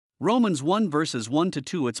Romans 1 verses 1 to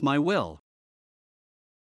 2. It's my will.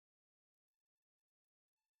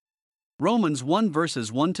 Romans 1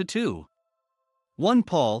 verses 1 to 2. 1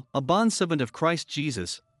 Paul, a bondservant of Christ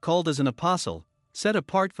Jesus, called as an apostle, set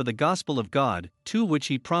apart for the gospel of God, to which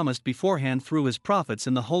he promised beforehand through his prophets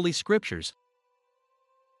in the Holy Scriptures.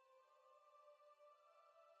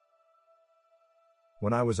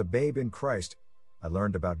 When I was a babe in Christ, I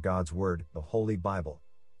learned about God's Word, the Holy Bible,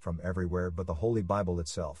 from everywhere but the Holy Bible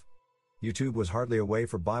itself. YouTube was hardly a way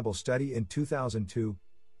for Bible study in 2002,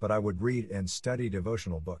 but I would read and study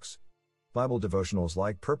devotional books. Bible devotionals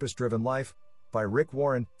like Purpose-Driven Life by Rick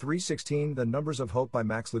Warren, 3:16, The Numbers of Hope by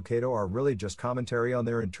Max Lucado are really just commentary on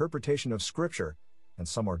their interpretation of Scripture, and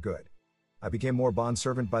some are good. I became more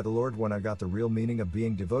bondservant by the Lord when I got the real meaning of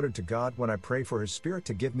being devoted to God when I pray for His Spirit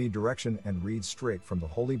to give me direction and read straight from the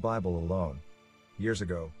Holy Bible alone. Years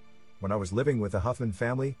ago, when I was living with the Huffman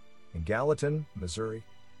family in Gallatin, Missouri,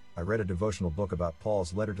 I read a devotional book about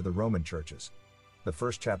Paul's letter to the Roman churches. The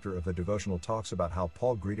first chapter of the devotional talks about how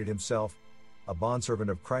Paul greeted himself, a bondservant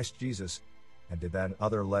of Christ Jesus, and did that in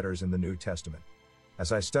other letters in the New Testament.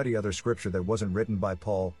 As I study other scripture that wasn't written by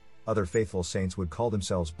Paul, other faithful saints would call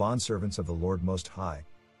themselves bondservants of the Lord Most High.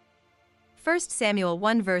 1 Samuel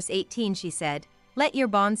 1 verse 18 she said, "Let your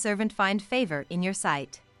bondservant find favor in your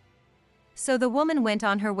sight." So the woman went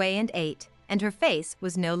on her way and ate, and her face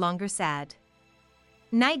was no longer sad.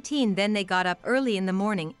 19 Then they got up early in the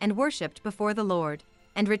morning and worshipped before the Lord,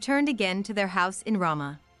 and returned again to their house in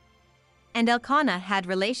Ramah. And Elkanah had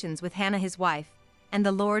relations with Hannah his wife, and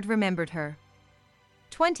the Lord remembered her.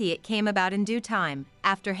 20 It came about in due time,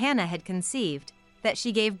 after Hannah had conceived, that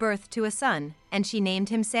she gave birth to a son, and she named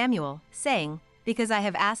him Samuel, saying, "Because I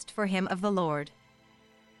have asked for him of the Lord."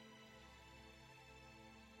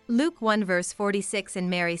 Luke 1 verse 46 And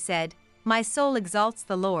Mary said, "My soul exalts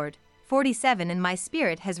the Lord." 47 And my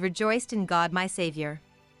spirit has rejoiced in God my Savior.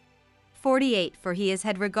 48 For he has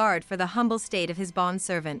had regard for the humble state of his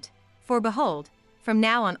bondservant. For behold, from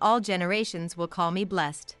now on all generations will call me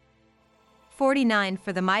blessed. 49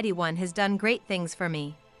 For the Mighty One has done great things for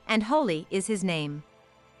me, and holy is his name.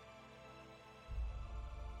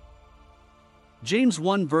 James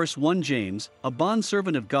 1 verse 1 James, a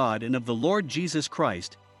bondservant of God and of the Lord Jesus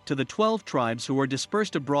Christ, to the 12 tribes who are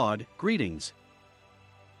dispersed abroad, greetings.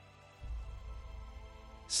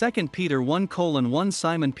 2 Peter 1:1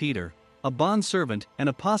 Simon Peter, a bondservant and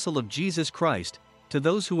apostle of Jesus Christ, to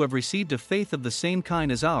those who have received a faith of the same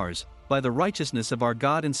kind as ours, by the righteousness of our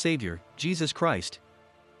God and Savior, Jesus Christ.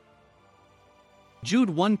 Jude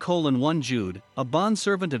 1:1 Jude, a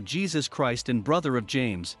bondservant of Jesus Christ and brother of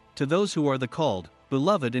James, to those who are the called,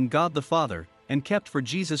 beloved in God the Father, and kept for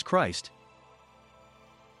Jesus Christ.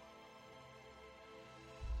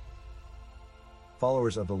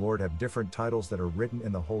 Followers of the Lord have different titles that are written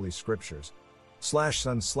in the Holy Scriptures.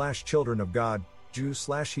 /sons/children of God,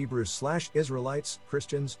 Jews/Hebrews/Israelites,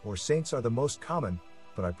 Christians, or saints are the most common,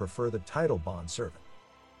 but I prefer the title bondservant.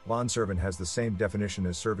 Bondservant has the same definition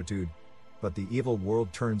as servitude, but the evil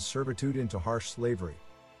world turns servitude into harsh slavery.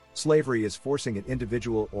 Slavery is forcing an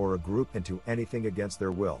individual or a group into anything against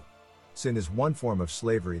their will. Sin is one form of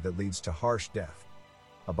slavery that leads to harsh death.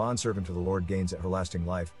 A bondservant to the Lord gains everlasting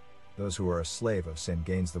life. Those who are a slave of sin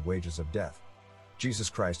gains the wages of death. Jesus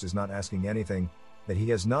Christ is not asking anything that he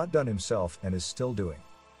has not done himself and is still doing.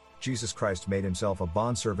 Jesus Christ made himself a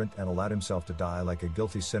bondservant and allowed himself to die like a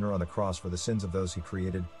guilty sinner on the cross for the sins of those he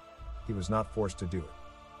created. He was not forced to do it.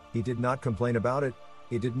 He did not complain about it.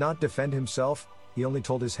 He did not defend himself. He only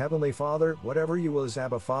told his heavenly Father, "Whatever you will as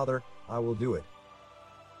Abba Father, I will do it."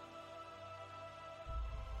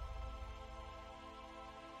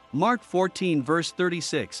 Mark 14 verse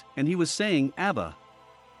 36 And he was saying, Abba,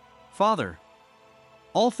 Father,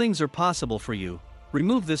 all things are possible for you.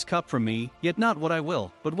 Remove this cup from me, yet not what I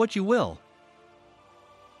will, but what you will.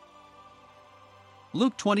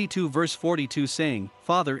 Luke 22 verse 42 saying,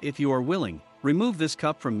 Father, if you are willing, remove this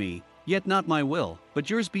cup from me, yet not my will, but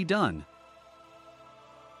yours be done.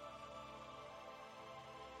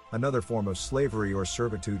 Another form of slavery or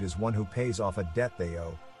servitude is one who pays off a debt they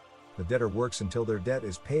owe. The debtor works until their debt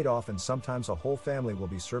is paid off, and sometimes a whole family will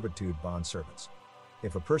be servitude bondservants.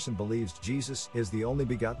 If a person believes Jesus is the only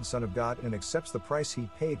begotten Son of God and accepts the price he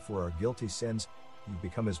paid for our guilty sins, you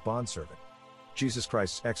become his bondservant. Jesus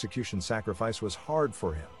Christ's execution sacrifice was hard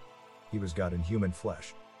for him. He was God in human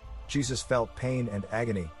flesh. Jesus felt pain and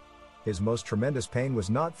agony. His most tremendous pain was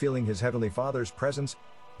not feeling his heavenly Father's presence,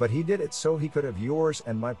 but he did it so he could have yours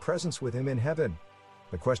and my presence with him in heaven.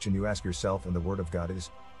 The question you ask yourself in the Word of God is,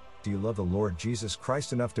 do you love the Lord Jesus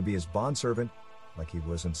Christ enough to be his bondservant, like he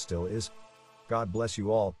was and still is? God bless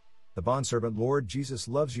you all. The bondservant Lord Jesus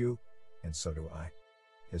loves you, and so do I.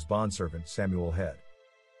 His bondservant Samuel Head.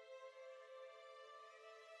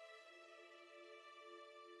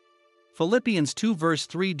 Philippians 2 verse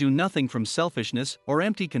 3 Do nothing from selfishness or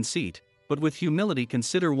empty conceit, but with humility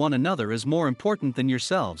consider one another as more important than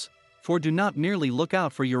yourselves, for do not merely look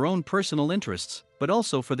out for your own personal interests, but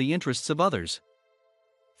also for the interests of others.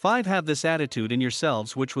 5 Have this attitude in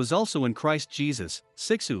yourselves which was also in Christ Jesus.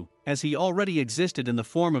 6 Who, as he already existed in the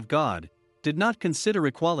form of God, did not consider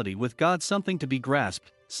equality with God something to be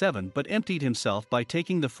grasped. 7 But emptied himself by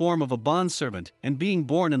taking the form of a bondservant and being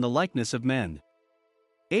born in the likeness of men.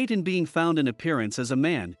 8 And being found in appearance as a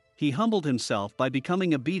man, he humbled himself by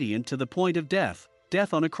becoming obedient to the point of death,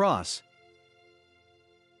 death on a cross.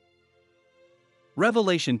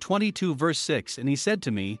 Revelation 22 verse 6 And he said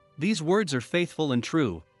to me, These words are faithful and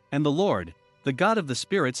true, and the Lord, the God of the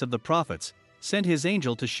spirits of the prophets, sent his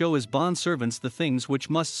angel to show his bondservants the things which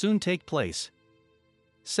must soon take place.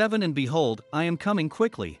 7 And behold, I am coming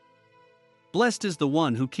quickly. Blessed is the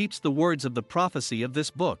one who keeps the words of the prophecy of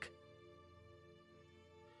this book.